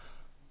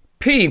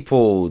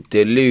People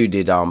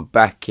deluded, I'm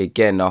back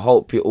again. I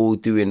hope you're all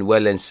doing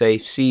well and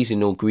safe.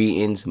 Seasonal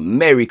greetings.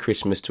 Merry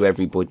Christmas to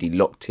everybody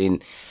locked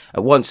in.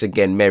 And once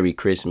again, Merry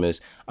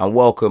Christmas and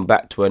welcome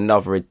back to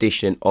another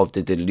edition of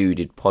the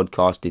Deluded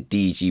Podcast, the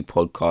DG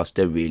Podcast,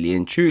 the Really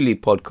and Truly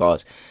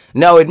Podcast.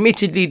 Now,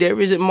 admittedly,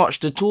 there isn't much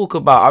to talk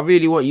about. I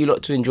really want you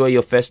lot to enjoy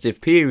your festive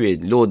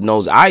period. Lord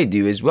knows I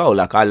do as well.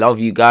 Like, I love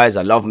you guys.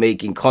 I love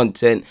making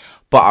content.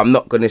 But I'm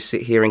not going to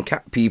sit here and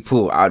cat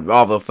people. I'd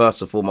rather,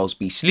 first and foremost,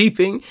 be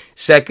sleeping.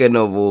 Second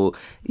of all,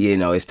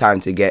 it's time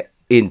to get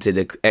into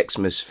the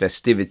Xmas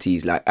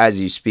festivities. Like, as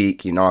you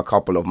speak, a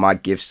couple of my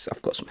gifts.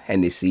 I've got some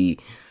Hennessy.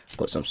 I've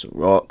got some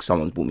Ciroc.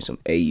 Someone's bought me some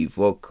AU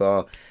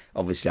vodka.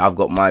 Obviously, I've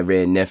got my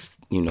rare Nef,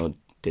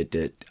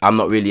 I'm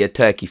not really a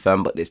turkey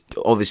fan, but there's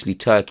obviously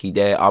turkey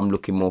there. I'm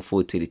looking more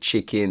forward to the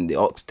chicken, the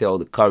oxtail,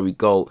 the curry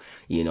goat,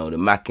 the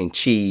mac and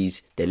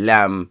cheese, the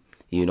lamb,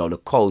 the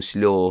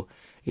coleslaw,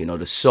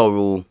 the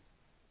sorrel.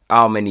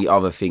 How many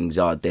other things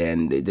are there?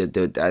 And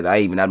I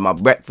even had my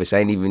breakfast. I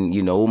ain't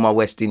even, all my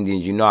West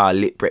Indians, how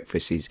lit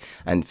breakfast is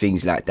and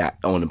things like that.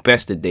 On the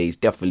best of days,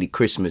 definitely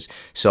Christmas.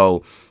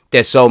 So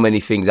there's so many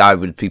things I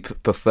would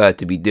prefer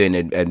to be doing,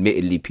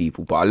 admittedly,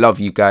 people. But I love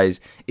you guys.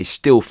 It's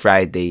still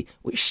Friday,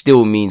 which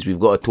still means we've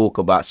got to talk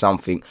about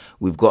something.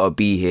 We've got to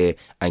be here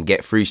and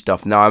get through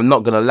stuff. Now, I'm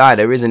not going to lie.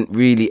 There isn't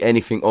really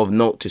anything of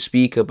note to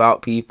speak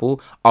about, people,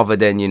 other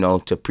than,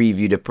 to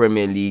preview the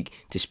Premier League,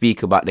 to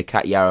speak about the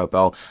Cat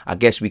Yarabel. I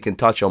guess we can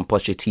touch on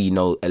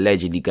Pochettino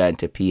allegedly going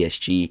to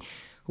PSG.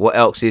 What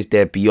else is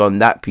there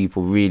beyond that,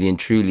 people, really and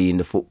truly in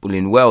the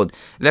footballing world?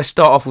 Let's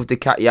start off with the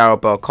Cat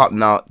Yarabel Cup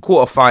now.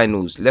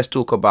 Quarterfinals. Let's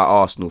talk about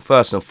Arsenal.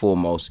 First and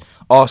foremost,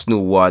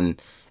 Arsenal won,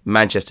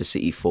 Manchester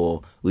City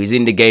 4. We was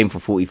in the game for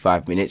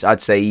 45 minutes.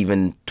 I'd say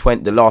even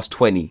the last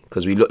 20,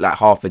 because we looked like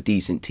half a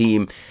decent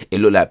team. It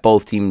looked like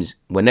both teams,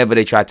 whenever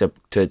they tried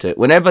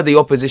whenever the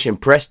opposition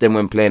pressed them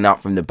when playing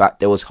out from the back,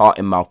 there was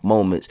heart-in-mouth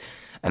moments.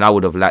 And I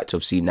would have liked to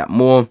have seen that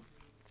more.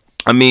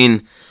 I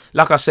mean,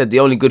 like I said,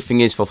 the only good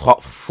thing is for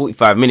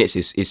 45 minutes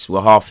is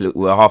we're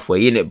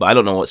halfway in it, but I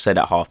don't know what's said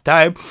at half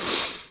time.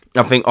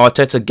 I think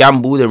Arteta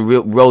gambled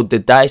and rolled the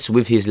dice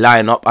with his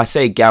lineup. I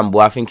say gamble.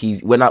 I think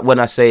when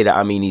I say that,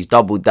 I mean he's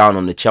doubled down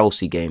on the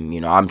Chelsea game.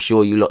 I'm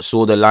sure you lot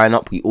saw the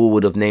lineup. We all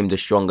would have named a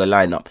stronger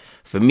lineup.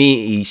 For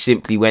me, he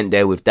simply went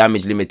there with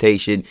damage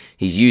limitation.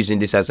 He's using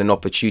this as an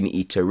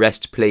opportunity to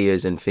rest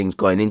players and things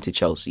going into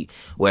Chelsea.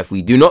 Where if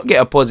we do not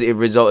get a positive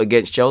result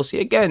against Chelsea,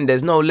 again,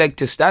 there's no leg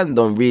to stand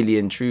on, really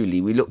and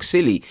truly. We look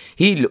silly.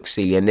 He looks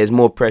silly, and there's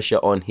more pressure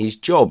on his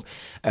job.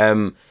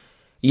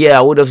 Yeah,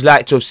 I would have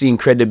liked to have seen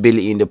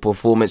credibility in the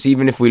performance.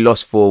 Even if we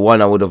lost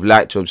 4-1, I would have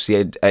liked to have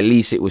seen at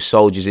least it was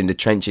soldiers in the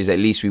trenches. At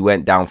least we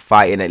went down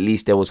fighting. At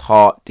least there was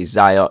heart,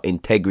 desire,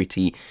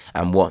 integrity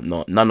and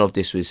whatnot. None of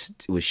this was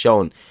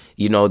shown.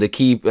 The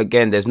key,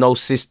 again, there's no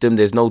system.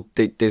 There's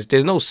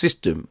no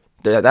system.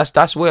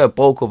 That's where a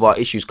bulk of our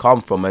issues come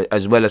from,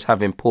 as well as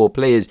having poor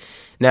players.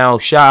 Now,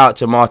 shout out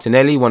to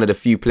Martinelli, one of the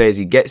few players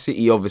he gets it.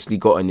 He obviously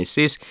got an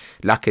assist.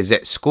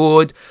 Lacazette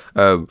scored.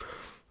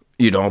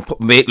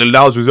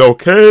 Maitland-Niles was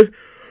okay.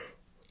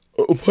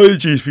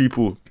 Apologies,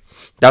 people.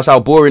 That's how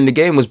boring the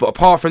game was. But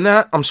apart from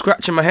that, I'm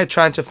scratching my head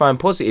trying to find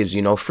positives.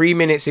 3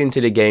 minutes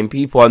into the game,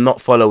 people are not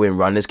following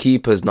runners.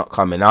 Keeper's not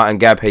coming out. And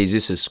Gab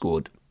Jesus has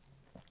scored.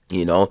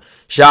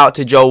 Shout out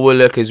to Joe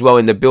Willock as well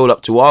in the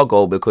build-up to our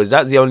goal, because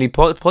that's the only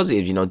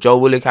positive. Joe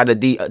Willock had a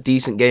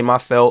decent game, I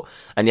felt,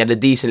 and he had a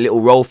decent little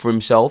role for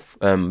himself.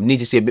 Need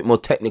to see a bit more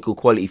technical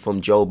quality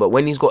from Joe, but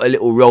when he's got a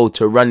little role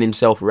to run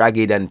himself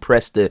ragged and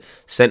press the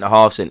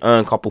centre-halves and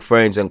earn a couple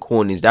frames and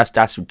corners,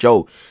 that's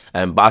Joe.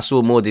 But I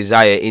saw more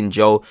desire in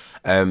Joe,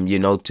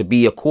 to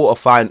be a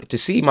quarter-final, to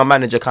see my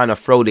manager kind of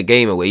throw the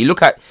game away. You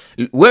look at,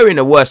 we're in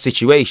a worse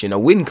situation. A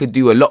win could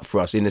do a lot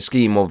for us in the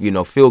scheme of,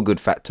 feel-good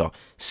factor.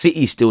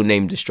 City still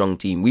named a strong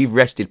team. We've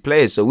rested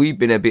players, so we've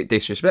been a bit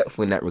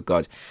disrespectful in that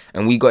regard,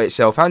 and we got it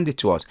self-handed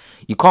to us.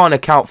 You can't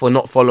account for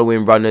not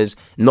following runners,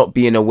 not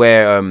being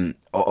aware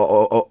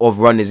of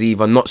runners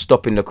either, not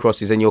stopping the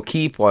crosses, and your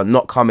keeper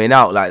not coming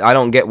out. Like, I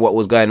don't get what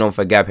was going on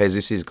for Gab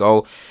Jesus'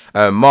 goal.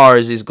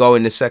 Mahrez' goal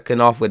in the second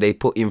half where they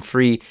put him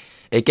free.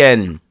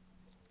 Again,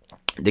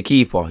 the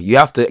keeper,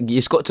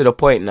 it's got to the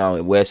point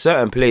now where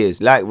certain players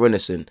like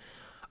Runnison,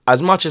 as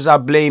much as I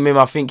blame him,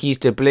 I think he's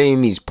to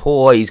blame. He's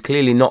poor. He's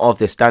clearly not of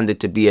the standard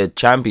to be a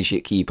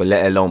championship keeper,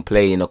 let alone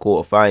play in a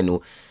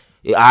quarter-final.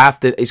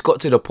 It's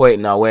got to the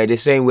point now where the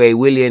same way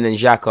Willian and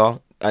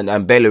Xhaka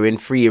and Bellerin,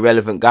 3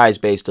 irrelevant guys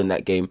based on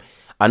that game,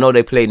 I know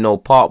they played no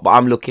part, but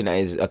I'm looking at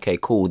it as, okay,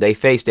 cool. They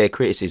face their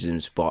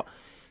criticisms, but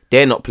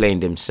they're not playing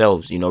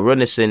themselves.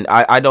 Runnison,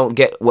 I don't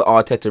get what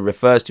Arteta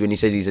refers to when he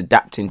says he's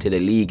adapting to the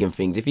league and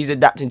things. If he's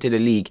adapting to the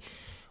league,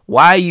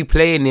 why are you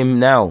playing him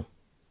now?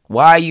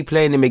 Why are you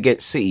playing him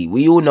against City?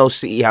 We all know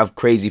City have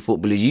crazy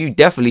footballers. You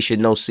definitely should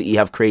know City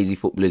have crazy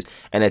footballers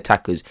and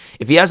attackers.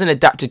 If he hasn't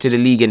adapted to the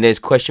league and there's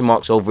question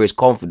marks over his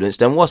confidence,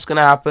 then what's going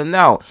to happen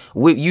now?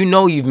 You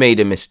know you've made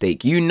a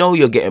mistake. You know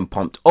you're getting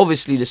pumped.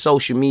 Obviously, the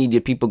social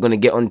media, people are going to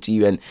get onto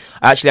you. And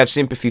I actually have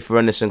sympathy for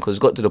Anderson because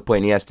it's got to the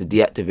point he has to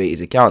deactivate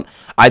his account.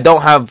 I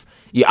don't have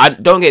Yeah, I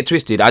don't get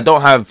twisted. I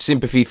don't have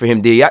sympathy for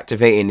him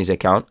deactivating his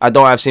account. I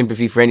don't have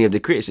sympathy for any of the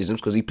criticisms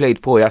because he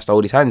played poor. He has to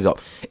hold his hands up.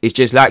 It's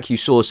just like you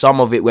saw,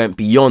 some of it went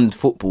beyond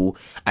football,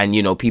 and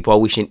people are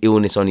wishing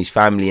illness on his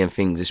family and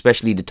things,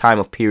 especially the time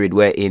of period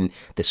we're in,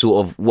 the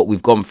sort of what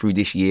we've gone through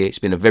this year. It's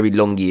been a very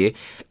long year.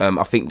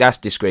 I think that's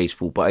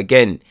disgraceful. But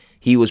again,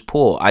 he was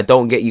poor.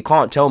 You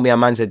can't tell me a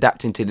man's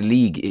adapting to the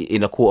league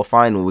in a quarter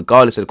final,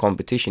 regardless of the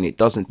competition. It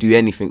doesn't do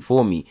anything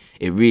for me.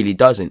 It really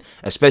doesn't.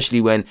 Especially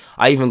when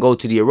I even go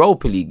to the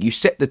Europa League. You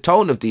set the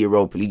tone of the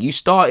Europa League. You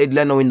started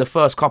Leno in the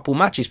first couple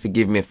matches,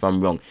 forgive me if I'm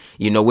wrong.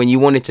 When you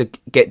wanted to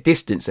get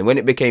distance, and when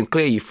it became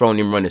clear, you've thrown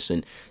in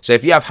Runnison. So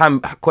if you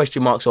have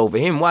question marks over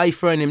him, why are you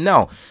throwing him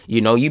now?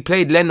 You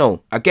played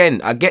Leno.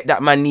 Again, I get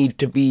that man need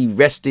to be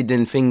rested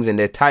and things, and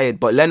they're tired,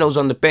 but Leno's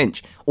on the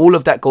bench. All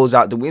of that goes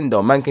out the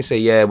window. Man can say,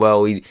 yeah, well,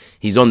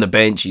 he's on the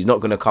bench, he's not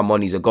going to come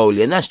on, he's a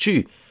goalie, and that's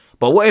true.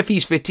 But what if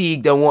he's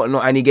fatigued and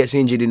whatnot and he gets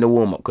injured in the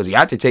warm-up? Because he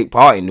had to take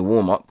part in the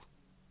warm-up,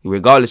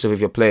 regardless of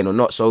if you're playing or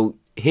not. So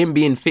him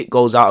being fit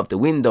goes out of the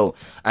window.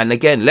 And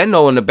again,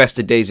 Leno on the best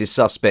of days is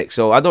suspect.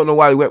 So I don't know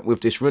why we went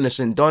with this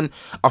Runnison Don.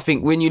 I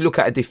think when you look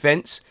at a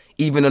defence,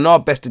 even on our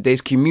best of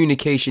days,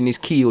 communication is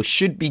key, or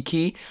should be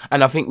key.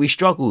 And I think we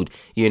struggled,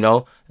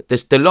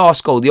 The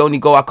last goal, the only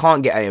goal I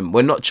can't get at him,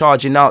 we're not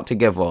charging out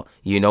together.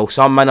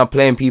 Some men are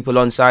playing people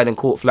onside and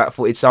caught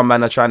flat-footed. Some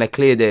men are trying to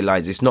clear their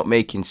lines. It's not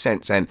making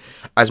sense. And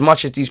as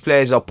much as these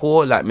players are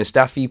poor, like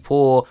Mustafi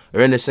poor,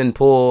 Runnison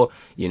poor,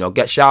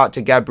 get shout out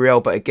to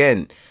Gabriel. But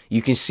again,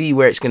 you can see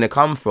where it's going to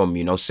come from.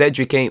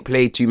 Cedric ain't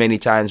played too many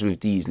times with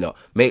these lot.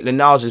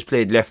 Maitland-Niles has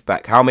played left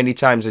back. How many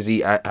times has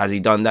he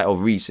done that of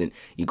recent?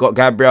 You got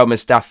Gabriel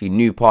Mustafi,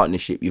 new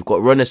partnership. You've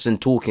got Runnison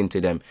talking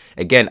to them.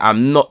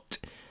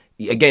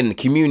 Again,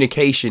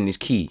 communication is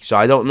key. So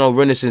I don't know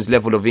Runnison's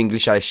level of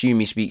English. I assume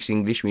he speaks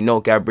English. We know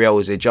Gabriel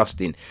is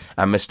adjusting.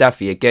 And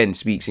Mustafi, again,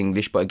 speaks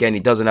English. But again,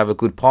 he doesn't have a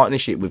good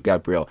partnership with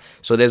Gabriel.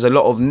 So there's a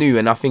lot of new.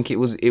 And I think it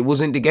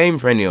wasn't the game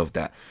for any of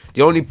that.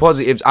 The only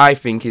positives, I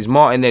think, is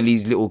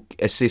Martinelli's little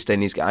assist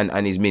and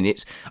his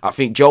minutes. I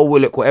think Joe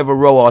Willock, whatever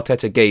role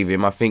Arteta gave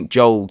him, I think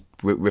Joe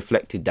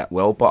reflected that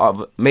well.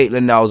 But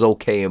Maitland-Niles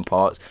okay in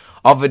parts.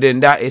 Other than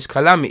that, it's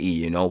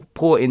calamity,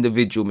 Poor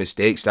individual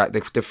mistakes. Like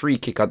the free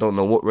kick, I don't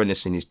know what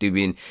Runnison is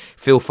doing.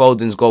 Phil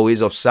Foden's goal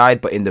is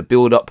offside, but in the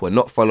build-up, we're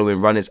not following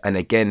runners. And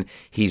again,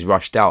 he's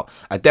rushed out.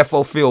 I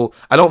don't feel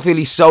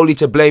he's solely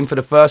to blame for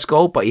the first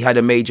goal, but he had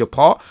a major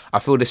part. I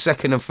feel the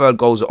second and third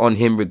goals are on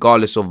him,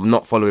 regardless of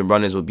not following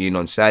runners or being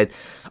onside.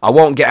 I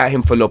won't get at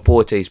him for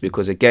Laporte's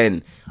because,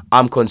 again,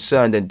 I'm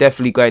concerned, and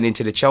definitely going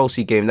into the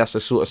Chelsea game, that's the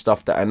sort of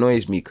stuff that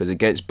annoys me, because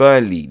against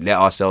Burnley, let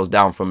ourselves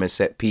down from a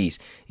set piece,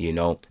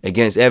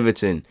 Against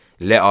Everton,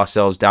 let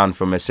ourselves down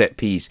from a set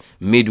piece.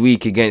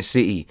 Midweek against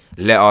City,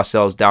 let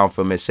ourselves down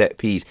from a set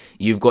piece.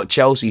 You've got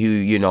Chelsea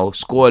who,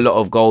 score a lot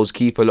of goals,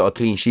 keep a lot of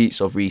clean sheets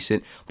of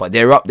recent, but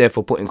they're up there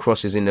for putting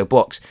crosses in the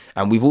box.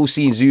 And we've all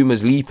seen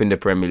Zuma's leap in the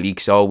Premier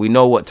League, so we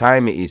know what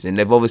time it is. And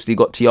they've obviously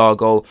got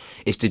Thiago.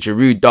 It's the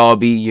Giroud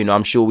derby.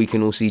 I'm sure we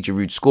can all see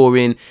Giroud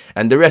scoring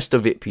and the rest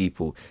of it,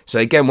 people. So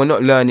again, we're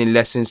not learning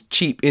lessons.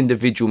 Cheap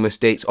individual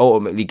mistakes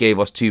ultimately gave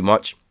us too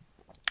much.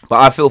 But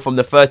I feel from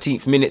the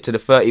 13th minute to the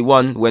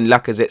 31, when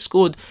Lacazette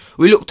scored,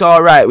 we looked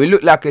alright. We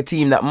looked like a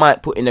team that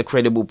might put in a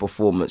credible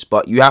performance.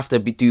 But you have to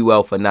do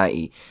well for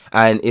 90.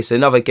 And it's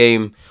another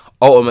game,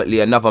 ultimately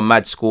another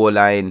mad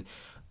scoreline.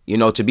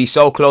 To be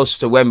so close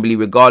to Wembley,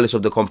 regardless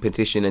of the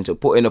competition, and to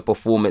put in a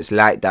performance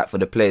like that for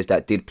the players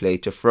that did play,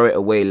 to throw it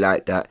away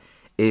like that,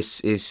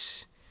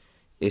 it's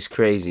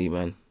crazy,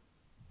 man.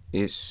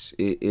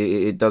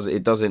 It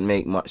doesn't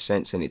make much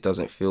sense, and it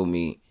doesn't fill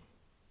me.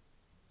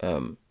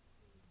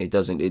 It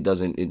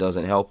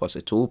doesn't help us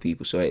at all,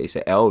 people. So it's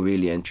an L,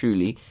 really and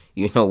truly.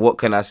 What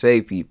can I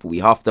say, people? We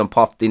huffed and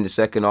puffed in the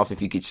second half,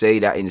 if you could say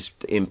that,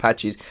 in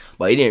patches.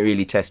 But he didn't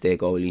really test their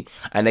goalie.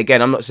 And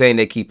again, I'm not saying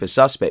they keep a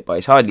suspect, but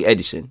it's hardly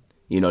Edison.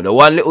 The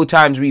one little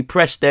times we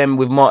pressed them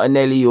with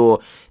Martinelli, or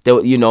there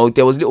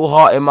was little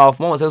heart in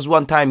mouth moments. There was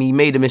one time he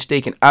made a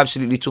mistake and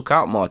absolutely took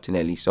out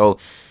Martinelli. So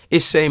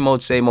it's same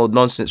old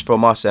nonsense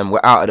from us, and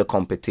we're out of the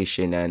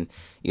competition. And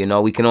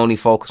we can only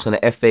focus on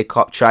the FA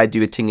Cup, try to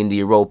do a thing in the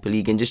Europa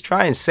League, and just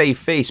try and save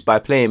face by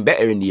playing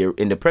better in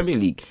the Premier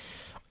League.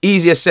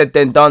 Easier said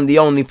than done. The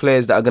only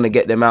players that are going to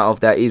get them out of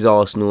that is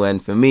Arsenal.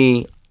 And for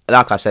me,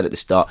 like I said at the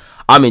start,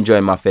 I'm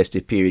enjoying my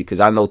festive period because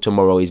I know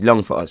tomorrow is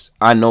long for us.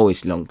 I know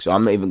it's long, so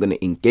I'm not even going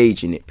to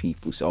engage in it,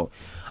 people. So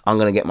I'm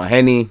going to get my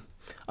Henny.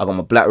 I got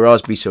my Black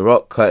Raspberry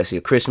Ciroc, courtesy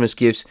of Christmas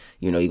gifts.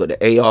 You got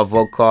the AR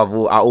vodka.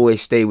 I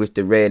always stay with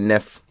the Rare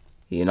Neff.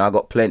 I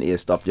got plenty of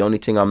stuff. The only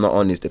thing I'm not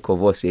on is the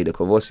Courvoisier. The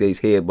Courvoisier is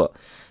here, but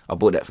I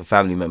bought that for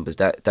family members.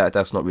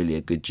 That's not really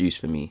a good juice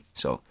for me.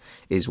 So,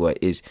 is what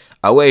it is.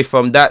 Away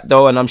from that,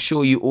 though, and I'm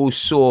sure you all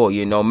saw,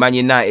 Man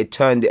United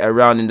turned it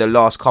around in the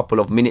last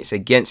couple of minutes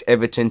against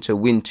Everton to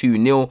win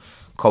 2-0.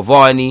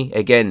 Cavani,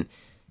 again,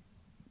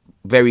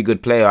 very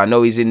good player. I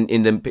know he's in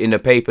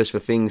the papers for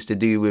things to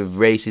do with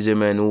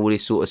racism and all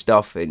this sort of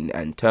stuff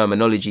and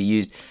terminology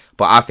used.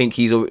 But I think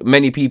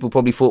many people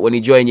probably thought when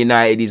he joined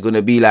United he's going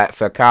to be like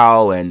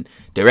Falcao and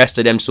the rest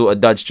of them sort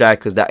of dud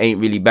strikers that ain't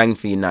really banged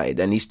for United,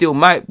 and he still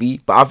might be.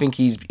 But I think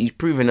he's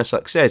proven a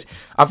success.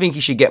 I think he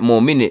should get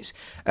more minutes.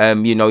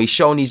 He's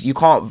shown you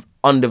can't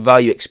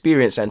undervalue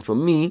experience. And for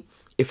me,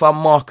 if I'm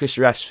Marcus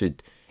Rashford,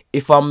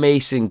 if I'm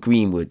Mason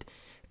Greenwood,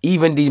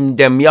 even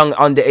them young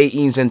under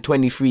 18s and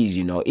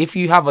 23s, if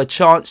you have a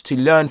chance to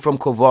learn from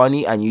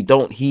Cavani and you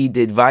don't heed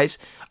the advice,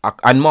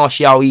 and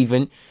Martial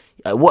even,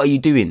 what are you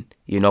doing?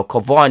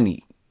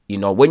 Cavani,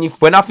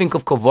 when I think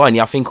of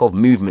Cavani, I think of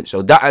movement.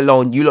 So that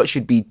alone, you lot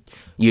should be,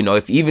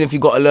 even if you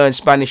got to learn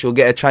Spanish or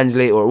get a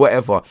translator or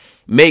whatever,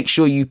 make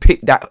sure you pick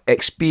that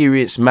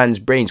experienced man's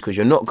brains, because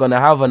you're not going to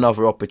have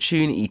another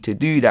opportunity to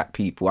do that,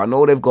 people. I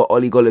know they've got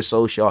Ole Gunnar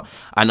Solskjaer,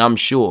 and I'm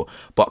sure,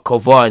 but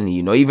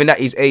Cavani, even at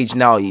his age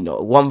now,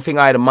 one thing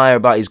I admire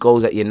about his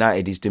goals at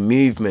United is the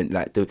movement.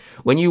 Like,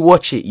 when you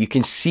watch it, you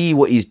can see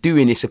what he's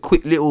doing. It's a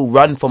quick little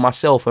run for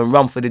myself and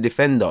run for the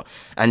defender,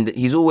 and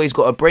he's always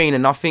got a brain,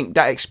 and I think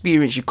that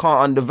experience, you can't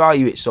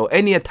undervalue it. So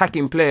any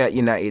attacking player at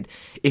United,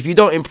 if you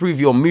don't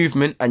improve your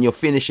movement and your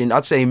finishing,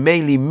 I'd say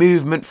mainly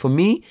movement for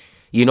me,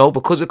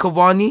 because of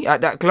Cavani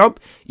at that club,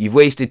 you've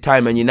wasted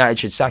time, and United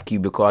should sack you,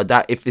 because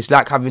that it's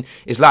like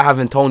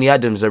having Tony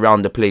Adams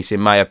around the place, in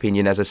my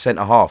opinion, as a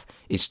centre half.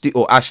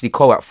 Or Ashley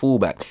Cole at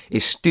fullback.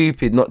 It's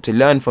stupid not to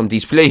learn from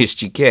these players,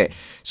 Chiquette.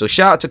 So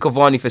shout out to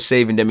Cavani for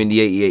saving them in the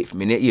 88th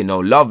minute.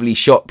 Lovely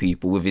shot,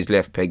 people, with his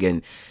left peg,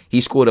 and he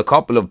scored a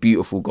couple of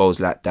beautiful goals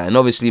like that. And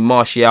obviously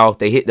Martial,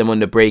 they hit them on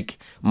the break.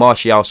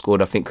 Martial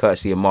scored, I think,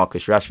 courtesy of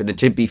Marcus Rashford. And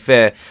to be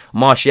fair,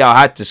 Martial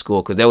had to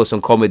score because there were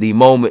some comedy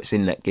moments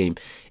in that game.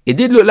 It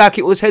did look like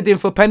it was heading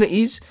for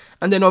penalties,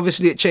 and then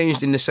obviously it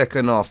changed in the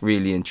second half,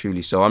 really and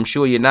truly. So I'm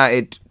sure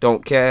United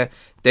don't care.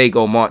 They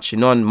go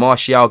marching on.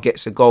 Martial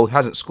gets a goal.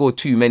 Hasn't scored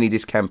too many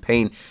this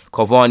campaign.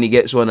 Cavani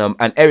gets one.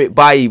 And Eric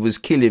Bailly was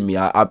killing me.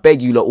 I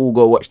beg you lot all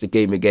go watch the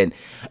game again.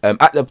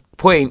 At the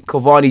point,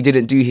 Cavani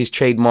didn't do his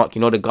trademark,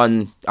 the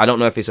gun. I don't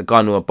know if it's a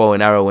gun or a bow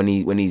and arrow when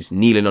he's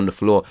kneeling on the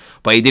floor.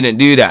 But he didn't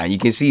do that. And you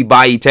can see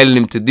Bailly telling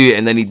him to do it,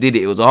 and then he did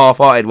it. It was a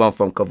half-hearted one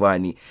from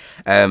Cavani.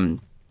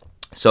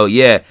 So,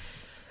 yeah.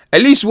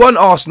 At least one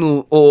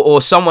Arsenal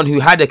or someone who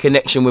had a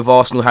connection with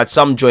Arsenal had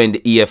some joy in the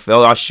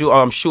EFL.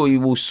 I'm sure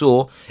you all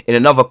saw in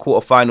another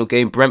quarter-final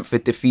game,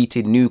 Brentford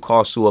defeated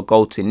Newcastle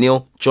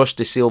 1-0. Josh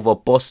Da Silva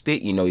bossed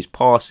it. His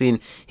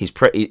passing,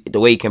 the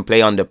way he can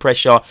play under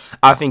pressure.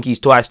 I think he's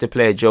twice the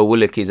player Joe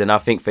Willock is, and I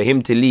think for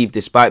him to leave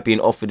despite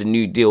being offered a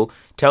new deal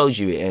tells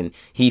you it. And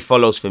he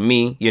follows for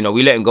me.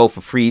 We let him go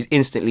for free. He's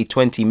instantly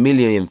 20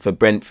 million for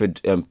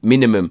Brentford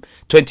minimum.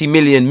 20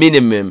 million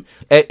minimum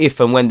if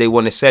and when they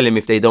want to sell him,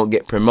 if they don't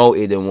get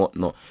promoted and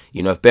whatnot.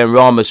 If Ben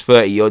Rama's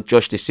 30 or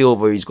Josh Da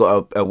Silva, he's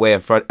got a way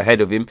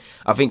ahead of him.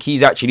 I think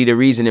he's actually the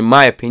reason, in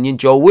my opinion,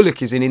 Joe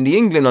Willock is in the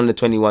England under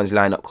 21s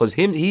lineup, because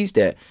he's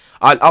there.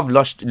 I've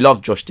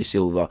loved Josh Da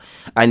Silva,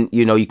 and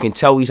you can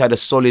tell he's had a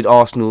solid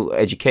Arsenal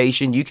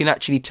education. You can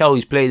actually tell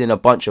he's played in a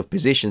bunch of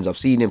positions. I've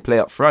seen him play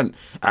up front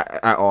at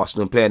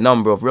Arsenal and play a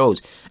number of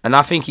roles, and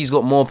I think he's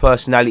got more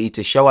personality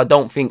to show. I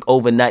don't think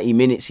over 90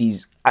 minutes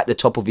he's at the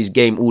top of his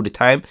game all the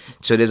time,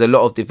 so there's a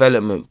lot of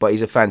development, but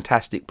he's a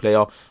fantastic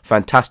player,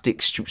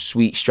 fantastic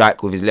sweet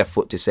strike with his left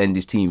foot to send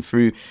his team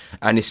through,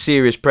 and it's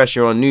serious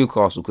pressure on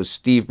Newcastle because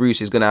Steve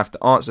Bruce is going to have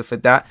to answer for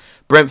that.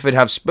 Brentford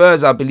have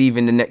Spurs, I believe,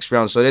 in the next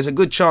round, so there's a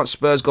good chance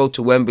Spurs go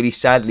to Wembley,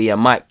 sadly,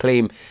 and might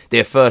claim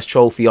their first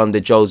trophy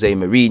under Jose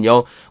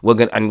Mourinho,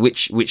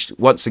 which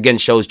once again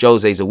shows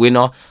Jose's a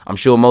winner. I'm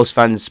sure most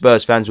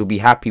Spurs fans will be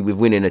happy with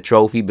winning a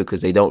trophy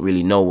because they don't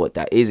really know what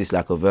that is. It's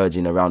like a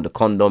virgin around a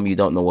condom. You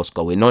don't know what's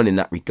going on in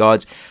that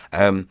regards.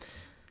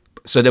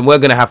 So then we're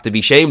going to have to be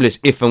shameless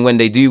if and when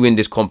they do win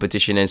this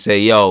competition and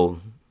say,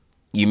 yo,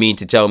 you mean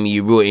to tell me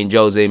you brought in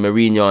Jose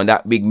Mourinho on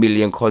that big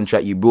million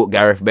contract, you brought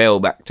Gareth Bale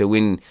back to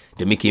win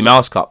the Mickey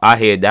Mouse Cup? I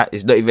hear that.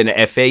 It's not even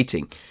an FA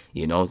thing.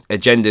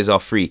 Agendas are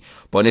free.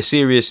 But on a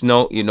serious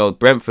note,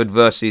 Brentford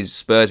versus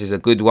Spurs is a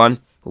good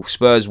one.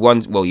 Spurs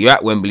you're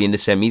at Wembley in the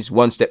semis,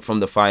 one step from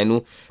the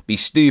final. Be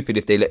stupid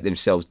if they let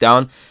themselves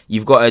down.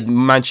 You've got a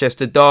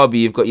Manchester derby,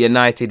 you've got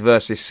United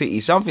versus City.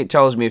 Something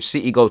tells me if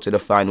City go to the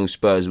final,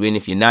 Spurs win.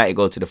 If United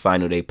go to the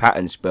final, they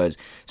pattern Spurs.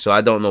 So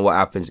I don't know what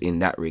happens in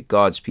that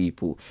regards,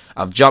 people.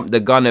 I've jumped the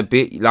gun a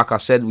bit. Like I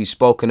said, we've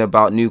spoken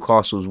about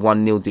Newcastle's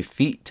 1-0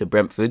 defeat to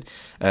Brentford.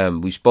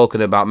 We've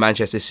spoken about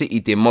Manchester City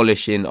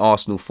demolishing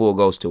Arsenal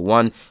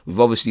 4-1. We've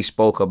obviously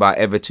spoke about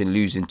Everton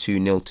losing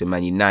 2-0 to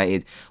Man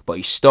United.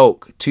 But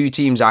Stoke, two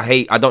teams I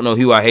hate. I don't know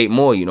who I hate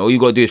more. All you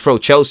got to do is throw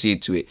Chelsea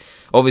into it.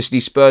 Obviously,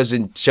 Spurs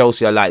and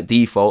Chelsea are like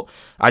default.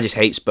 I just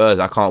hate Spurs.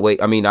 I can't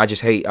wait. I mean, I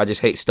just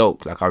hate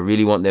Stoke. Like, I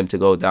really want them to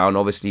go down.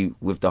 Obviously,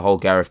 with the whole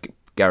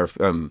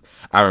Aaron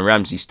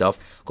Ramsey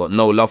stuff, got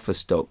no love for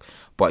Stoke.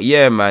 But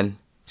yeah, man,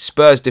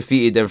 Spurs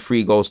defeated them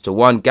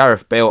 3-1.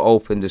 Gareth Bale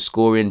opened the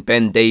scoring.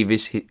 Ben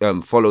Davies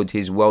followed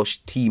his Welsh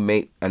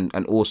teammate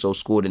and also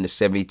scored in the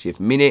 70th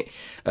minute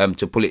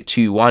to pull it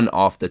 2-1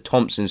 after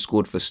Thompson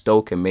scored for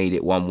Stoke and made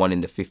it 1-1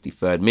 in the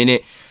 53rd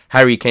minute.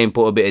 Harry Kane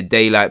put a bit of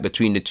daylight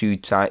between the two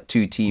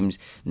teams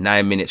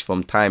 9 minutes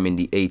from time in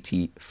the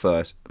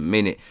 81st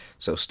minute.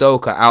 So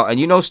Stoke are out. And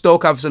you know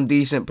Stoke have some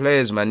decent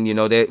players, man. You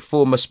know, their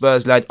former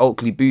Spurs lad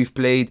Oakley Booth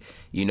played.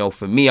 You know,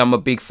 for me, I'm a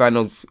big fan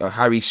of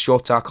Harry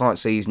Schotter. I can't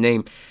say his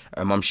name.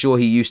 I'm sure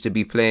he used to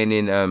be playing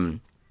in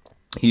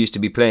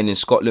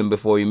Scotland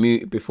before he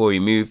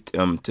moved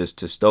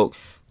to Stoke.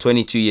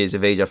 22 years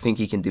of age. I think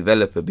he can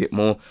develop a bit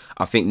more.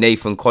 I think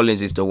Nathan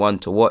Collins is the one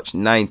to watch.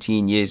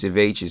 19 years of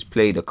age. Has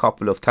played a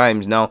couple of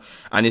times now,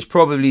 and is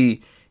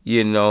probably,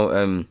 you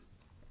know,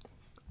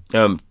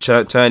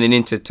 turning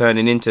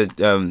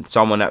into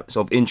someone that's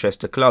of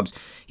interest to clubs.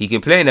 He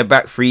can play in the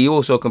back three. He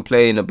also can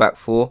play in the back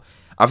four.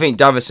 I think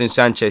Davinson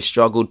Sanchez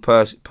struggled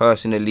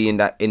personally in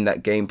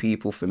that game.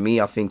 People, for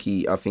me, I think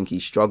he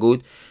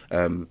struggled,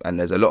 and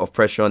there's a lot of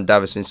pressure on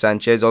Davinson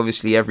Sanchez.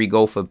 Obviously, every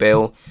goal for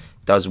Bale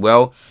does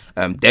well.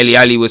 Dele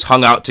Alli was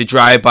hung out to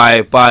dry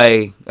by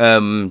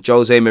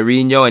Jose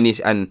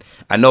Mourinho, and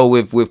I know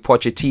with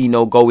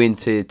Pochettino going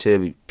to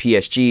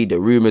PSG, the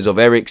rumours of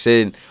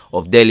Eriksen,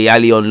 of Dele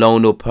Alli on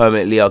loan or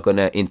permanently are going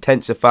to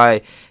intensify.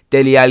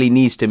 Dele Alli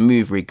needs to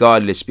move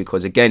regardless,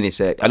 because again,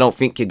 I don't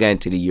think you're going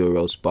to the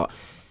Euros, but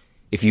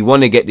if you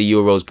want to get the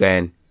Euros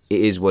going,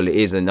 it is what it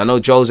is. And I know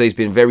Jose's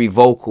been very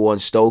vocal on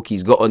Stoke.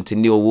 He's got onto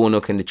Neil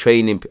Warnock and the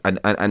training and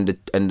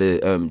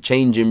the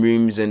changing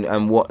rooms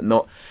and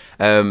whatnot.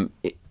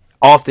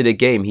 After the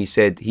game, he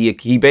said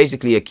he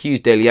basically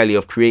accused Dele Alli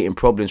of creating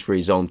problems for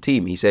his own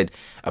team. He said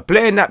a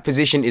player in that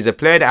position is a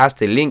player that has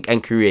to link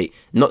and create,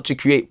 not to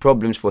create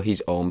problems for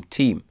his own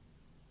team.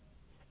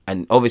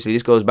 And obviously,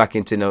 this goes back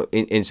into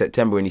in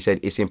September when he said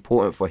it's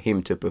important for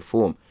him to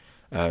perform.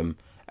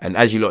 And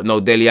as you lot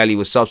know, Dele Alli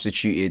was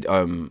substituted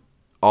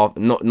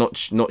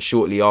not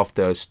shortly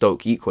after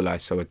Stoke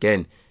equalised. So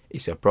again,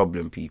 it's a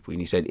problem, people. And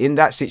he said in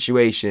that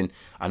situation,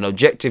 an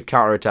objective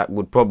counter-attack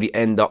would probably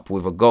end up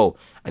with a goal.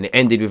 And it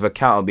ended with a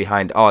counter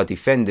behind our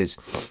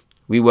defenders.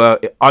 We were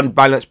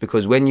unbalanced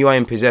because when you are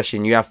in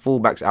possession, you have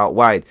fullbacks out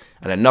wide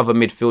and another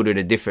midfielder in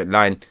a different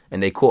line.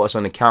 And they caught us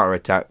on a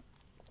counter-attack.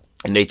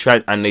 And they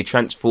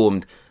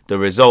transformed the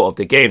result of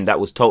the game. That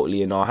was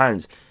totally in our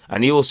hands.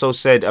 And he also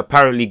said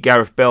apparently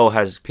Gareth Bale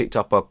has picked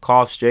up a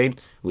calf strain,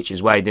 which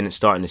is why he didn't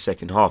start in the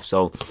second half.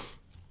 So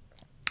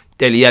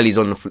Dele Alli's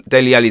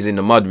in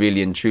the mud,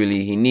 really and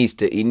truly. He needs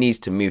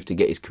to move to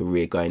get his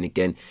career going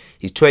again.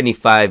 He's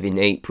 25 in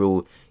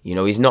April. You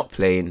know, he's not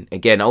playing.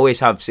 Again, I always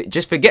have...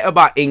 Just forget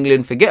about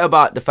England. Forget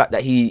about the fact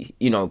that he,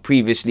 you know,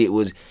 previously it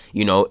was,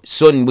 you know,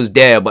 Son was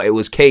there, but it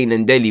was Kane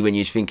and Dele when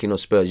you're thinking of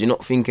Spurs. You're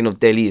not thinking of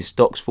Dele, his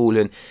stock's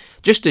fallen.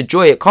 Just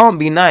enjoy it. Can't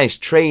be nice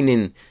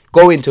training,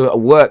 going to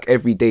work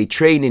every day,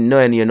 training,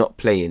 knowing you're not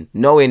playing,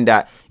 knowing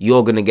that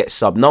you're going to get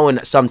subbed, knowing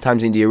that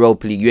sometimes in the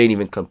Europa League you ain't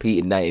even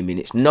competing 90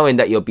 minutes, knowing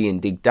that you're being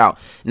digged out.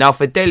 Now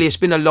for Dele, it's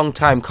been a long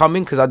time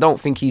coming because I don't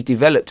think he's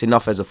developed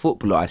enough as a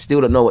footballer. I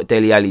still don't know what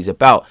Dele Alli's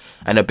about,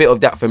 and a bit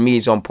of that for me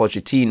is on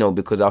Pochettino,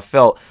 because I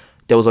felt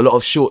there was a lot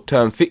of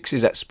short-term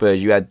fixes at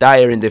Spurs. You had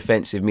Dyer in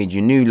defensive mid. You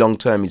knew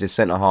long-term he's a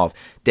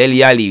centre-half.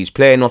 Dele Alli, who's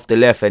playing off the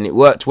left, and it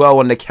worked well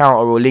on the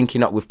counter or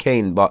linking up with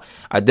Kane, but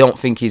I don't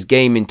think his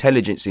game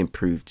intelligence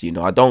improved. You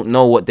know, I don't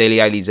know what Dele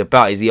Alli's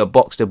about. Is he a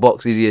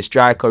box-to-box? Is he a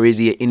striker? Is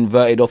he an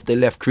inverted off the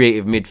left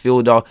creative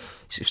midfielder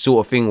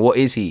sort of thing? What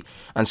is he?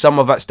 And some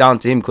of that's down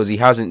to him because he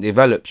hasn't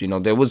developed. You know,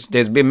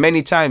 there's been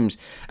many times,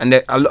 and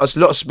a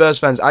lot of Spurs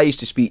fans I used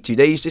to speak to,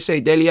 they used to say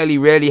Dele Alli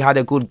rarely had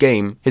a good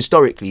game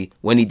historically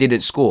when he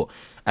didn't score.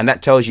 And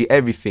that tells you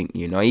everything,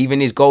 you know. Even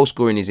his goal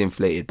scoring is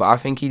inflated. But I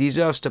think he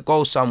deserves to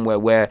go somewhere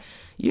where,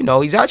 you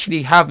know, he's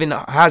actually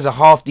has a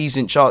half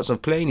decent chance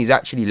of playing. He's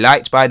actually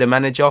liked by the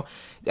manager.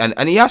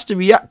 And he has to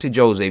react to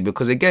Jose,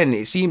 because, again,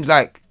 it seems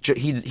like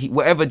he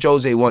whatever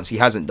Jose wants, he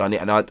hasn't done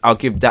it. And I'll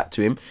give that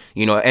to him.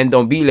 You know,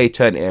 Ndombele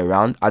turned it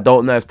around. I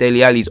don't know if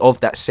Dele Alli's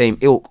of that same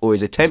ilk or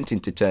is attempting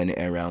to turn it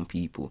around,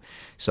 people.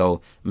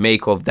 So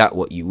make of that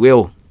what you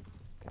will.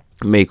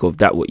 Make of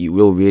that what you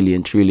will, really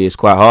and truly. It's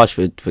quite harsh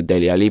for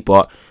Dele Alli,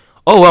 but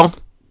oh well,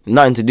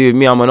 nothing to do with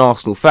me. I'm an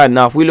Arsenal fan.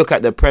 Now if we look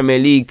at the Premier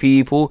League,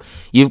 people,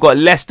 you've got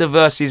Leicester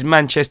versus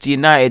Manchester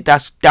United.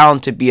 That's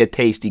down to be a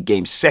tasty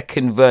game.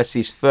 Second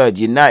versus third.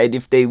 United,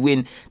 if they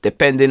win,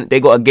 they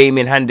got a game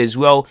in hand as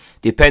well,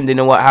 depending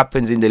on what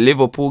happens in the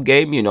Liverpool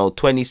game. You know,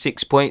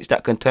 26 points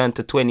that can turn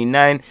to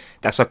 29.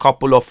 That's a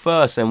couple of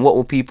firsts. And what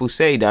will people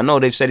say? I know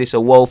they've said it's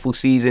a woeful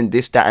season,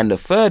 this, that and the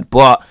third,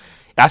 but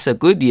that's a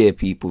good year,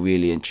 people,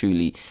 really and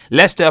truly.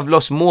 Leicester have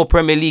lost more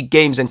Premier League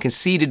games and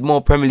conceded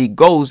more Premier League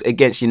goals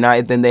against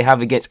United than they have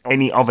against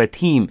any other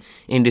team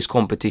in this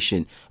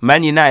competition.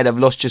 Man United have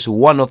lost just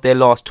one of their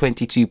last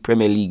 22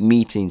 Premier League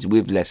meetings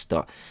with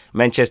Leicester.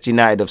 Manchester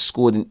United have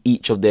scored in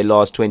each of their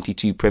last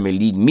 22 Premier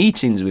League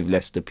meetings with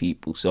Leicester,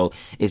 people. So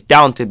it's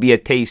down to be a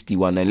tasty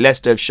one. And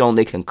Leicester have shown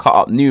they can cut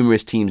up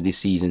numerous teams this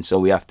season. So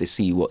we have to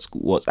see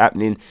what's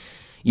happening.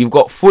 You've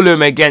got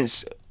Fulham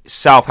against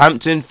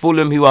Southampton.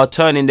 Fulham, who are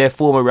turning their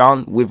form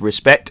around with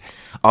respect,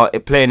 are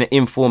playing an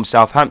informed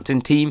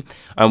Southampton team.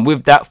 And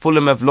with that,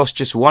 Fulham have lost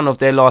just one of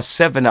their last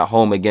 7 at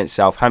home against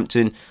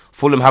Southampton.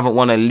 Fulham haven't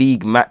won a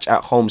league match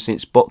at home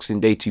since Boxing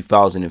Day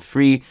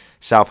 2003.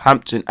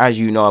 Southampton, as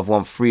you know, have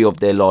won 3 of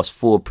their last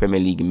 4 Premier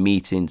League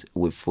meetings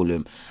with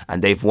Fulham.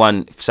 And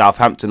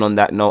Southampton on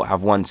that note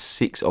have won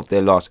 6 of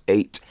their last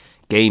 8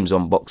 games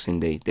on Boxing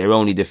Day. Their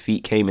only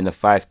defeat came in the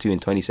 5-2 in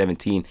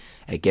 2017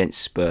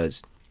 against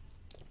Spurs.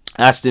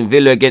 Aston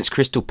Villa against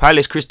Crystal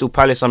Palace. Crystal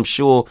Palace, I'm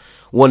sure,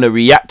 want to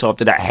react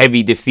after that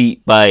heavy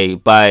defeat by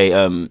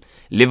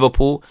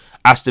Liverpool.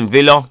 Aston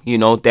Villa,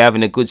 they're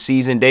having a good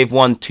season. They've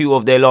won 2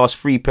 of their last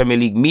 3 Premier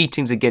League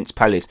meetings against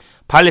Palace.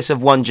 Palace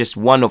have won just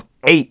 1 of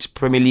 8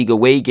 Premier League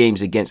away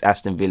games against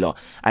Aston Villa.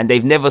 And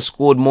they've never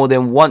scored more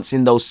than once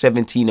in those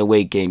 17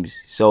 away games.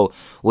 So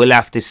we'll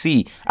have to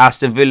see.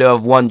 Aston Villa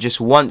have won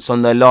just once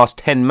on their last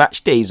 10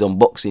 match days on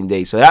Boxing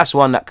Day. So that's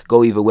one that could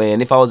go either way.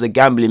 And if I was a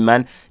gambling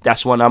man,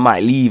 that's one I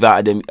might leave out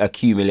of the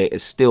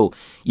accumulators still.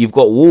 You've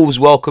got Wolves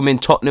welcoming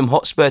Tottenham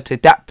Hotspur to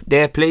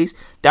their place.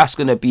 That's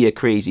going to be a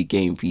crazy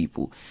game,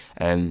 people.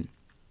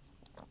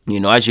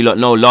 As you lot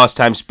know, last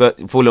time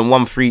Fulham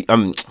won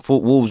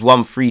Wolves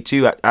won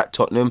 3-2 at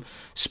Tottenham.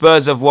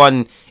 Spurs have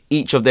won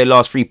each of their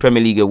last 3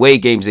 Premier League away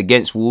games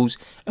against Wolves.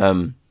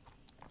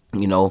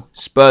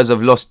 Spurs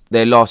have lost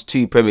their last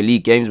 2 Premier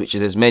League games, which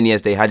is as many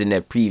as they had in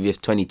their previous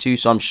 22.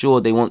 So I'm sure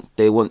there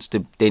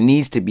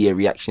needs to be a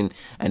reaction,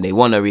 and they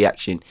want a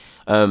reaction.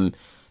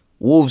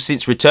 Wolves,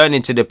 since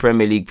returning to the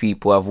Premier League,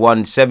 people, have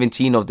won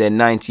 17 of their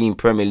 19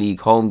 Premier League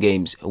home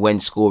games when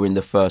scoring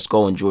the first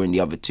goal and drawing the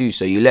other 2.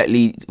 So you let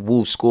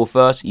Wolves score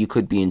first, you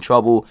could be in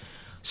trouble.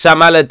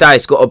 Sam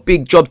Allardyce got a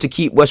big job to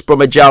keep West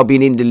Bromwich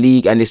Albion in the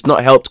league, and it's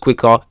not helped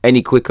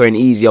any quicker and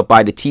easier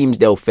by the teams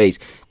they'll face.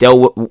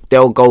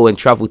 They'll go and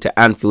travel to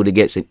Anfield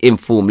against an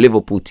informed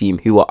Liverpool team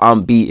who are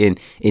unbeaten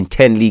in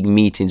 10 league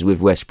meetings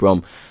with West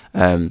Brom.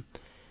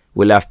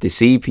 We'll have to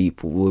see,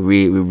 people.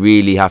 We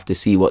really have to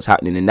see what's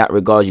happening in that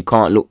regard. You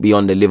can't look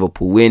beyond the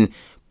Liverpool win.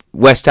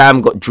 West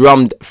Ham got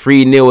drummed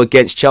 3-0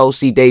 against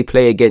Chelsea. They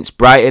play against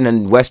Brighton,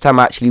 and West Ham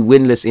actually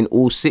winless in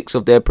all 6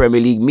 of their Premier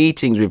League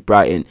meetings with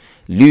Brighton,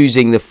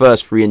 losing the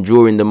first 3 and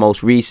drawing the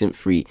most recent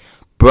 3.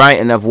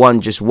 Brighton have won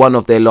just 1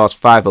 of their last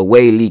 5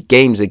 away league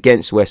games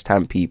against West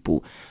Ham,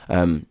 people.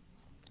 Brighton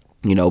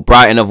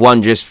have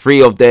won just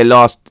 3 of their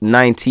last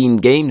 19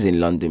 games in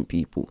London,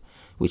 people,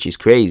 which is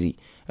crazy.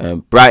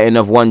 Brighton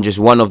have won just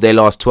 1 of their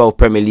last 12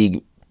 Premier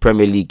League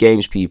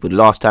games, people. The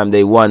last time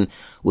they won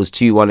was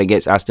 2-1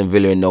 against Aston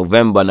Villa in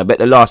November, and I bet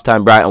the last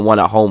time Brighton won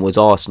at home was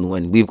Arsenal,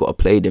 and we've got to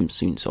play them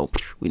soon, so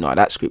we know how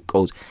that script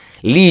goes.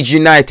 Leeds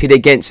United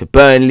against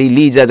Burnley.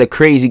 Leeds had a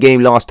crazy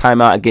game last time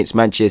out against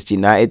Manchester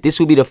United. This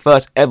will be the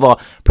first ever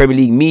Premier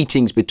League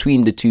meetings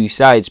between the 2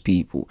 sides,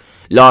 people.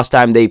 Last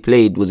time they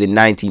played was in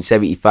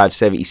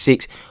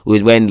 1975-76,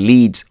 was when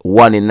Leeds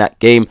won in that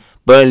game.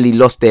 Burnley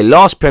lost their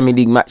last Premier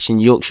League match in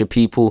Yorkshire,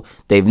 people.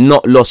 They've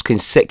not lost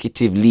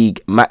consecutive league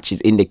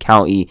matches in the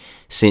county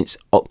since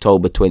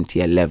October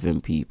 2011,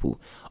 people.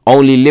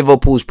 Only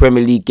Liverpool's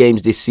Premier League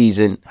games this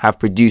season have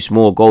produced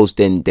more goals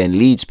than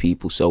Leeds,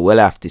 people. So we'll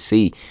have to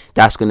see.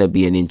 That's going to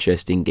be an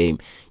interesting game.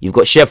 You've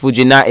got Sheffield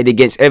United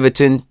against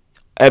Everton.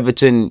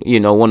 Everton,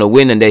 want to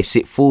win and they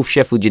sit 4th.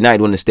 Sheffield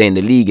United want to stay in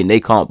the league and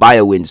they can't buy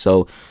a win.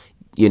 So,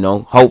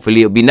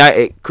 hopefully it'll be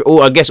nice.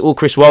 I guess all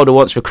Chris Wilder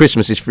wants for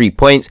Christmas is 3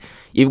 points.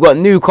 You've got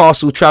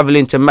Newcastle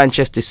travelling to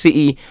Manchester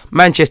City.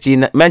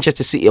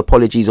 Manchester City,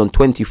 apologies, on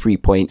 23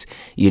 points.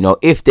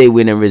 If they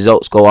win and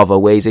results go other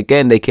ways,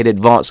 again, they could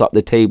advance up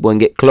the table and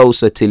get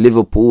closer to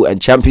Liverpool and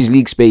Champions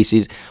League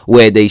spaces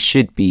where they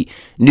should be.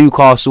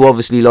 Newcastle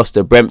obviously lost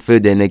to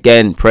Brentford, and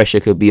again, pressure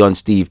could be on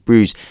Steve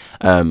Bruce.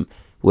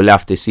 We'll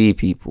have to see,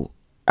 people.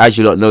 As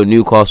you lot know,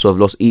 Newcastle have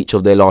lost each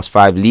of their last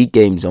 5 league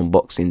games on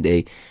Boxing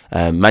Day.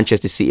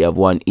 Manchester City have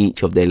won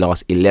each of their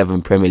last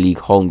 11 Premier League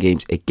home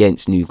games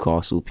against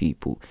Newcastle,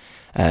 people.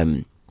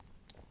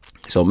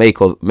 So make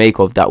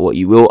of that what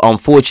you will.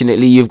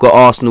 Unfortunately, you've got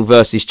Arsenal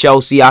versus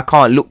Chelsea. I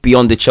can't look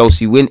beyond the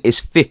Chelsea win.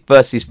 It's 5th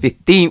versus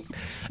 15th.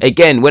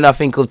 Again, when I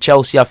think of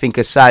Chelsea, I think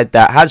a side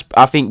that has...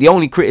 I think the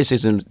only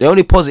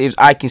positives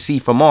I can see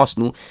from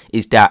Arsenal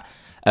is that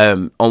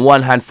on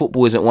one hand,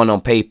 football isn't won on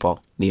paper.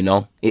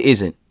 It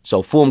isn't.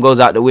 So form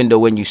goes out the window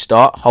when you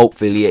start,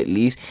 hopefully at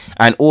least.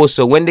 And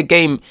also when the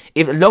game,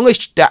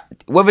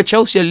 whether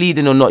Chelsea are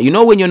leading or not,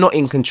 when you're not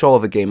in control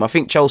of a game, I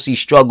think Chelsea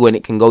struggle and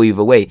it can go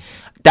either way.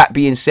 That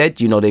being said,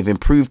 they've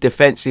improved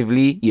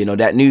defensively.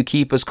 That new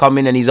keeper's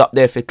coming and he's up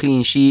there for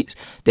clean sheets.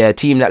 They're a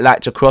team that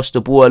like to cross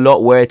the ball a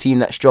lot. We're a team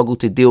that struggle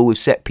to deal with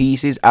set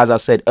pieces. As I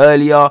said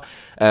earlier,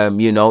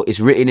 it's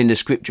written in the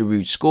script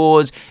Giroud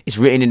scores. It's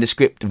written in the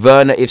script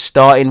Werner, if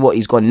starting,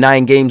 he's got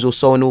 9 games or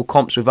so in all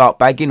comps without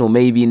bagging, or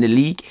maybe in the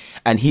league,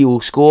 and he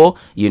will score,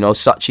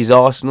 such is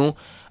Arsenal.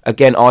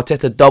 Again,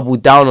 Arteta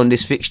doubled down on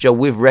this fixture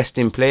with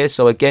resting players.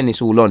 So again,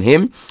 it's all on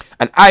him.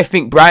 And I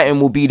think Brighton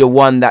will be the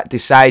one that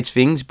decides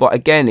things. But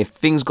again, if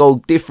things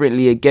go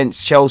differently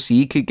against Chelsea,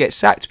 he could get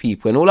sacked,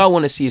 people. And all I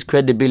want to see is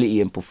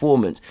credibility and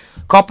performance.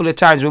 A couple of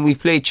times when we've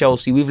played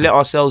Chelsea, we've let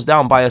ourselves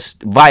down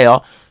via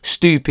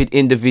stupid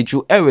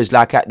individual errors,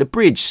 like at the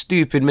Bridge.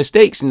 Stupid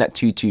mistakes in that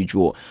 2-2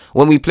 draw.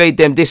 When we played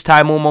them this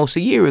time almost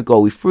a year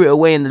ago, we threw it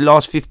away in the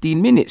last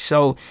 15 minutes.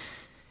 So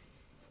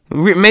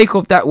make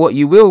of that what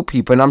you will,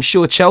 people. And I'm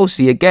sure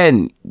Chelsea,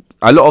 again,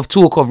 a lot of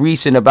talk of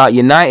recent about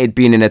United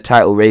being in a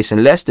title race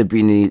and Leicester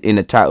being in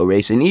a title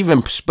race, and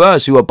even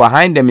Spurs, who are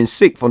behind them in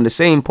 6th on the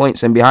same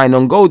points and behind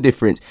on goal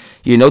difference.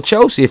 You know,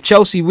 Chelsea, if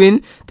Chelsea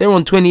win, they're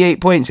on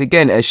 28 points.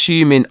 Again,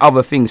 assuming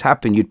other things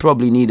happen, you'd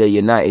probably need a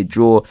United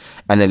draw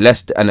and a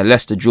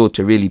Leicester draw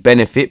to really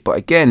benefit. But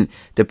again,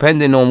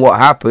 depending on what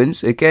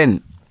happens,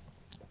 again,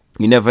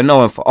 you never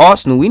know. And for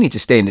Arsenal, we need to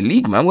stay in the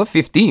league, man. We're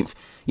 15th.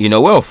 You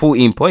know, we're on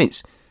 14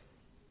 points.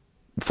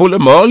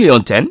 Fulham are only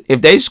on 10.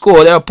 If they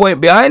score, they're a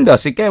point behind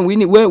us. Again,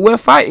 we're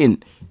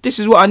fighting. This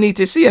is what I need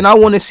to see, and I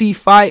want to see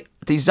fight,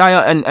 desire,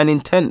 and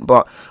intent.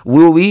 But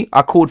will we?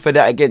 I called for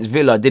that against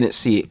Villa, didn't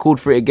see it. Called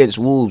for it against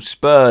Wolves,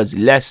 Spurs,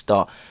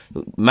 Leicester,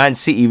 Man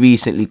City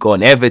recently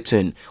gone,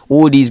 Everton.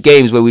 All these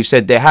games where we've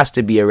said there has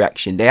to be a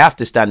reaction. They have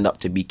to stand up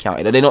to be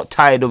counted. Are they not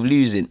tired of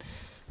losing?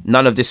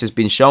 None of this has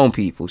been shown,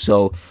 people.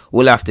 So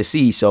we'll have to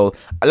see. So,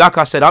 like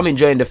I said, I'm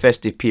enjoying the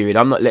festive period.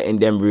 I'm not letting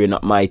them ruin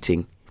up my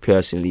thing.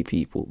 Personally,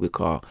 people,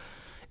 because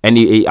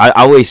I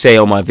always say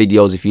on my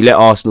videos, if you let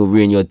Arsenal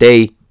ruin your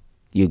day,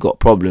 you got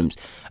problems.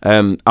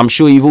 I'm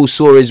sure you've all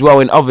saw as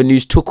well in other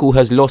news, Tuchel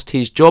has lost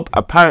his job.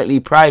 Apparently,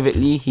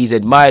 privately, he's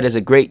admired as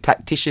a great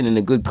tactician and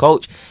a good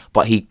coach,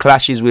 but he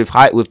clashes with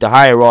the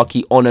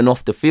hierarchy on and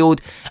off the field,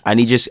 and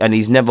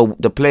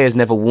the players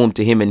never warmed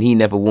to him, and he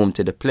never warmed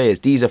to the players.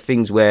 These are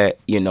things where,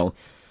 you know,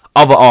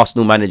 other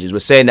Arsenal managers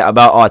were saying that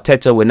about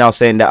Arteta. We're now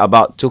saying that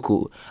about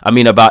Tuchel.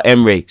 About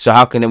Emre. So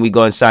how can then we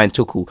go and sign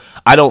Tuchel?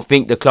 I don't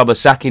think the club are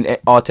sacking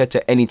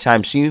Arteta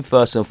anytime soon,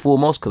 first and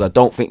foremost, because I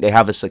don't think they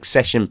have a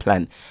succession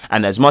plan.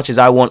 And as much as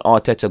I want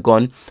Arteta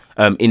gone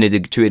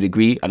to a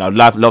degree, and I'd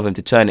love him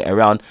to turn it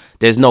around,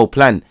 there's no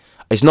plan.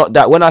 It's not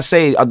that when I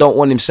say I don't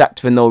want him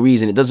sacked for no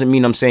reason, it doesn't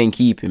mean I'm saying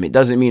keep him. It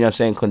doesn't mean I'm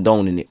saying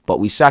condoning it. But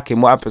we sack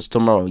him, what happens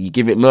tomorrow? You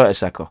give it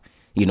Mertesacker.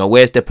 You know,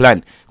 where's the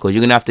plan? Because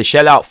you're going to have to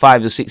shell out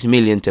 5 or 6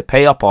 million to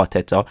pay up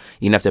Arteta.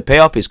 You're going to have to pay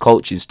up his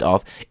coaching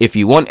staff. If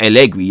you want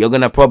Allegri, you're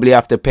going to probably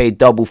have to pay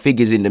double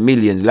figures in the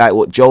millions, like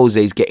what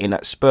Jose's getting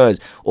at Spurs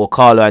or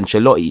Carlo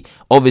Ancelotti.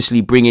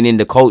 Obviously, bringing in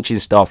the coaching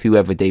staff,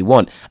 whoever they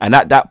want. And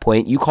at that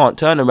point, you can't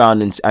turn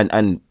around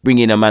and bring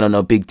in a man on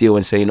a big deal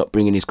and say you're not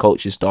bringing his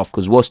coaching staff.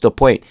 Because what's the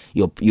point?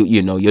 You're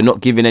not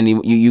giving any.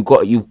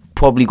 You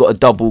probably got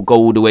to go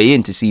all the way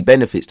in to see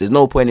benefits. There's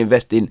no point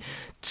investing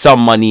some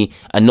money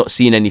and not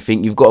seeing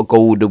anything. You've got to go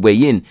all the way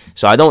in.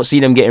 So I don't see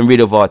them getting rid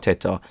of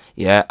Arteta,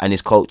 and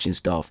his coaching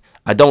staff.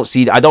 I don't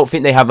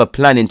think they have a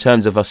plan in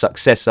terms of a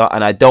successor,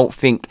 and I don't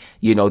think,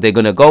 they're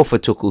going to go for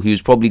Tuchel,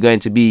 who's probably going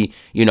to be,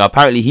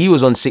 apparently he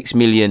was on 6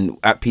 million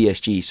at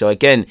PSG. So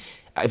again,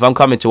 if I'm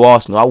coming to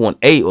Arsenal, I want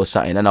 8 or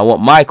something, and I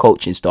want my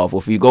coaching staff. Or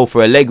if you go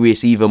for Allegri,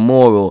 it's even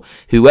more, or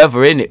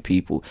whoever in it,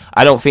 people.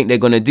 I don't think they're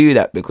going to do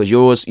that, because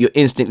you're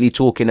instantly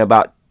talking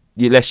about,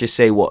 let's just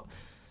say,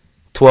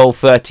 12,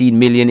 13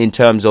 million in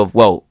terms of,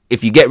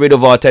 if you get rid of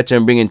Arteta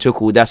and bring in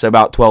Tuchel, that's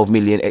about 12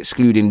 million,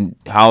 excluding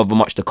however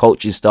much the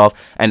coaching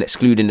staff and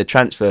excluding the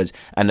transfers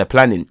and the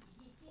planning.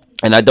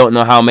 And I don't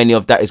know how many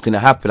of that is going to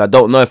happen. I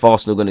don't know if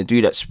Arsenal are going to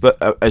do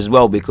that as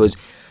well, because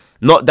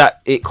not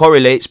that it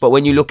correlates, but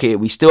when you look at it,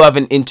 we still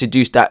haven't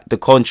introduced the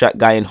contract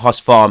guy in Hos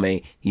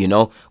Farme,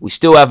 We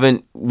still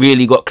haven't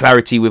really got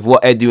clarity with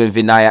what Edu and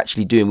Vinay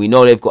actually doing. We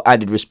know they've got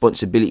added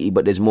responsibility,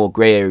 but there's more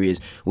grey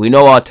areas. We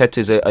know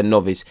Arteta's a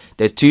novice.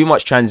 There's too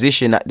much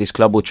transition at this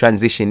club, or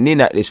transitioning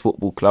at this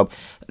football club,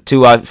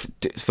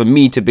 for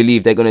me to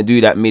believe they're going to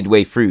do that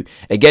midway through.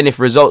 Again, if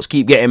results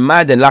keep getting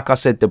mad, and like I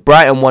said, the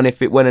Brighton one,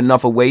 if it went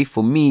another way,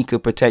 for me,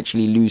 could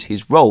potentially lose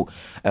his role.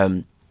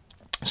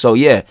 So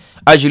yeah,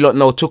 as you lot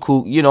know,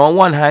 Tuchel, on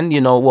one hand,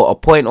 a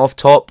point off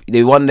top.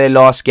 They won their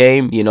last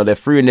game. They're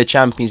through in the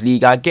Champions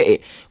League. I get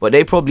it, but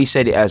they probably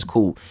said it as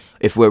cool.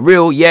 If we're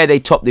real, yeah, they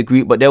topped the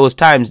group, but there was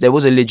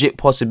a legit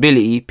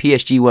possibility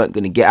PSG weren't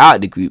going to get out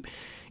of the group.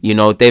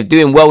 They're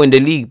doing well in the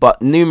league,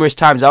 but numerous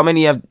times, how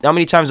many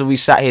times have we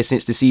sat here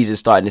since the season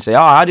started and say,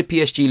 how did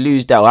PSG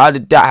lose that? Or how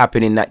did that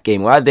happen in that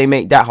game? Why did they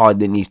make that harder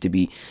than it needs to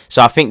be?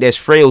 So I think there's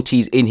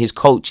frailties in his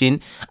coaching,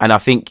 and I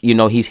think,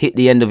 he's hit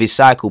the end of his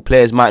cycle.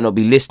 Players might not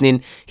be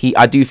listening.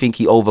 I do think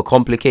he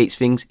overcomplicates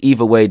things.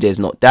 Either way, there's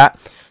not that.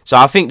 So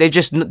I think they've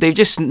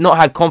just not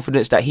had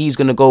confidence that he's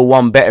going to go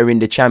one better in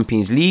the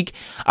Champions League.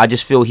 I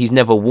just feel he's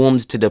never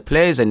warmed to the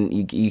players,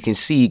 and you can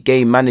see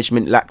game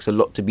management lacks a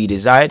lot to be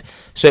desired.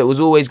 So it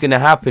was always going to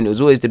happen. It was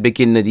always the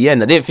beginning of the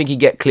end. I didn't think he'd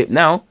get clipped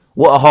now.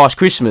 What a harsh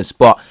Christmas,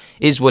 but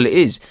is what it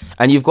is.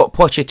 And you've got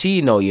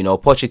Pochettino,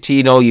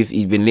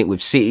 he's been linked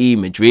with City,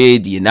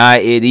 Madrid,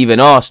 United, even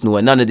Arsenal,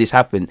 and none of this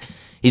happened.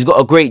 He's got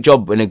a great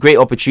job and a great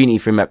opportunity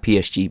for him at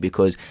PSG,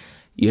 because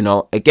You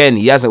know, again,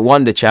 he hasn't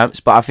won the champs,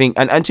 but I think,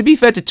 and to be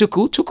fair to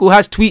Tuchel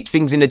has tweaked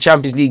things in the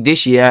Champions League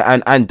this year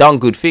and done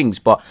good things.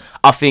 But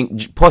I think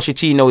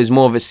Pochettino is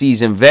more of a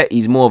seasoned vet.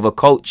 He's more of a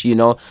coach, you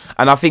know,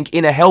 and I think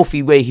in a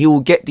healthy way, he will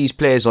get these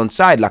players on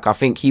side. Like, I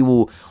think he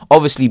will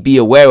obviously be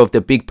aware of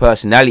the big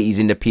personalities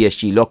in the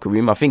PSG locker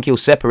room. I think he'll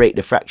separate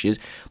the fractures,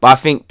 but I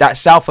think that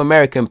South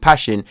American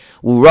passion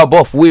will rub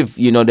off with,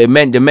 you know, the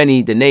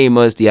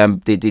Neymars,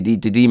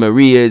 the Di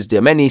Marias,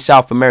 the many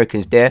South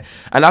Americans there.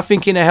 And I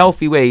think in a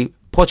healthy way,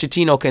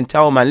 Pochettino can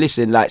tell, man,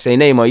 listen, like, say,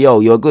 Neymar, yo,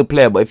 you're a good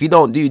player, but if you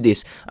don't do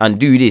this and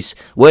do this,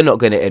 we're not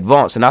going to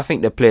advance. And I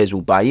think the players will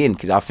buy in,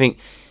 because I think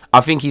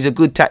he's a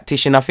good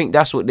tactician. I think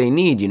that's what they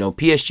need. You know,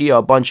 PSG are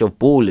a bunch of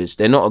ballers.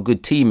 They're not a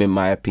good team, in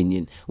my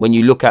opinion. When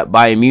you look at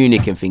Bayern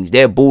Munich and things,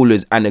 they're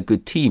ballers and a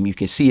good team. You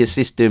can see a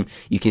system.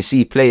 You can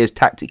see players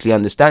tactically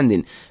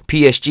understanding.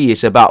 PSG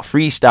is about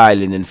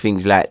freestyling and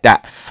things like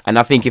that. And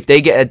I think if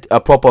they get a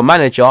proper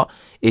manager,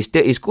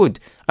 it's good.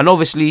 And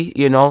obviously,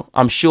 you know,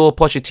 I'm sure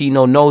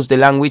Pochettino knows the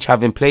language,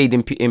 having played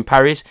in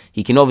Paris.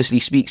 He can obviously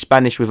speak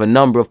Spanish with a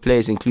number of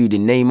players,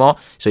 including Neymar.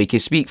 So he can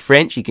speak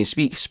French, he can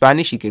speak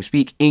Spanish, he can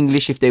speak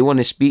English if they want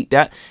to speak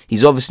that.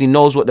 He's obviously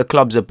knows what the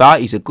club's about.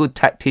 He's a good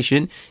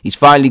tactician. He's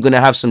finally going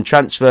to have some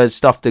transfer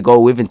stuff to go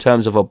with in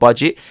terms of a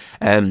budget.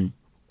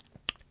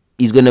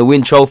 He's going to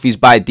win trophies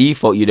by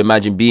default, you'd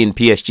imagine, being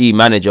PSG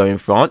manager in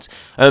France.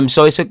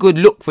 So it's a good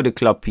look for the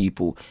club,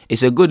 people.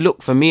 It's a good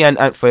look for me and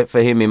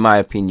for him, in my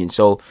opinion.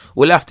 So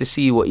we'll have to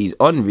see what he's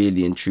on,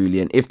 really and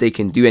truly, and if they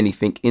can do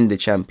anything in the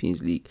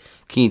Champions League.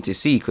 Keen to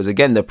see, because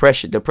again, the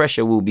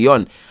pressure will be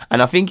on.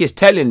 And I think it's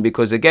telling,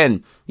 because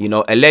again, you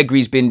know,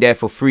 Allegri's been there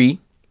for free.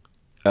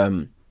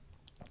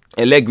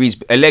 Allegri's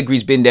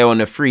been there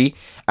on a free,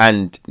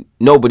 and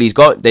nobody's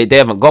got. They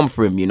haven't gone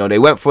for him. You know, they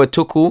went for a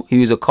Tuchel,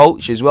 who's a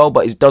coach as well,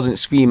 but it doesn't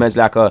scream as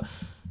like a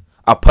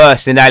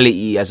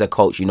personality as a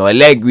coach. You know,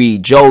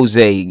 Allegri,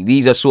 Jose,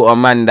 these are sort of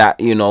man that,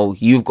 you know,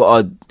 you've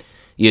got a.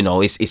 You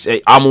know,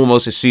 I'm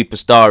almost a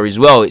superstar as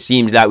well. It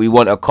seems like we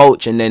want a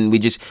coach, and then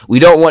we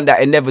don't want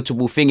that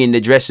inevitable thing in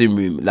the dressing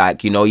room.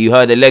 Like, you know, you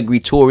heard Allegri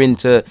tour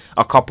into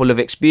a couple of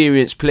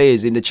experienced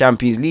players in the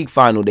Champions League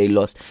final they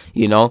lost.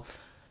 You know,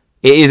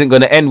 it isn't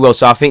going to end well.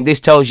 So I think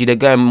this tells you they're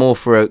going more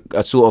for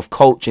a sort of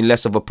coach and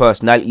less of a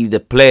personality. The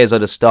players are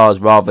the stars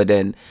rather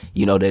than,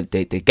 you know, the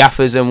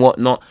gaffers and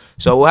whatnot.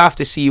 So we'll have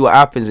to see what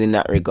happens in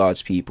that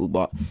regards, people.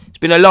 But it's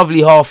been a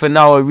lovely half an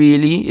hour,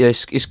 really.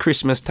 It's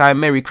Christmas time.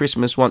 Merry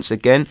Christmas once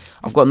again.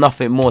 I've got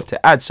nothing more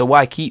to add, so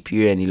why keep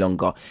you any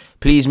longer?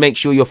 Please make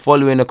sure you're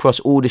following across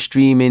all the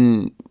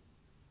streaming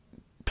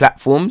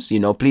platforms. You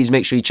know, please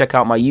make sure you check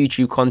out my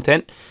YouTube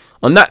content.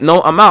 On that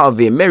note, I'm out of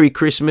here. Merry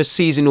Christmas,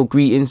 seasonal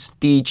greetings.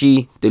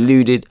 DG,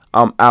 Deluded,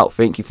 I'm out.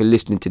 Thank you for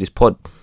listening to this pod.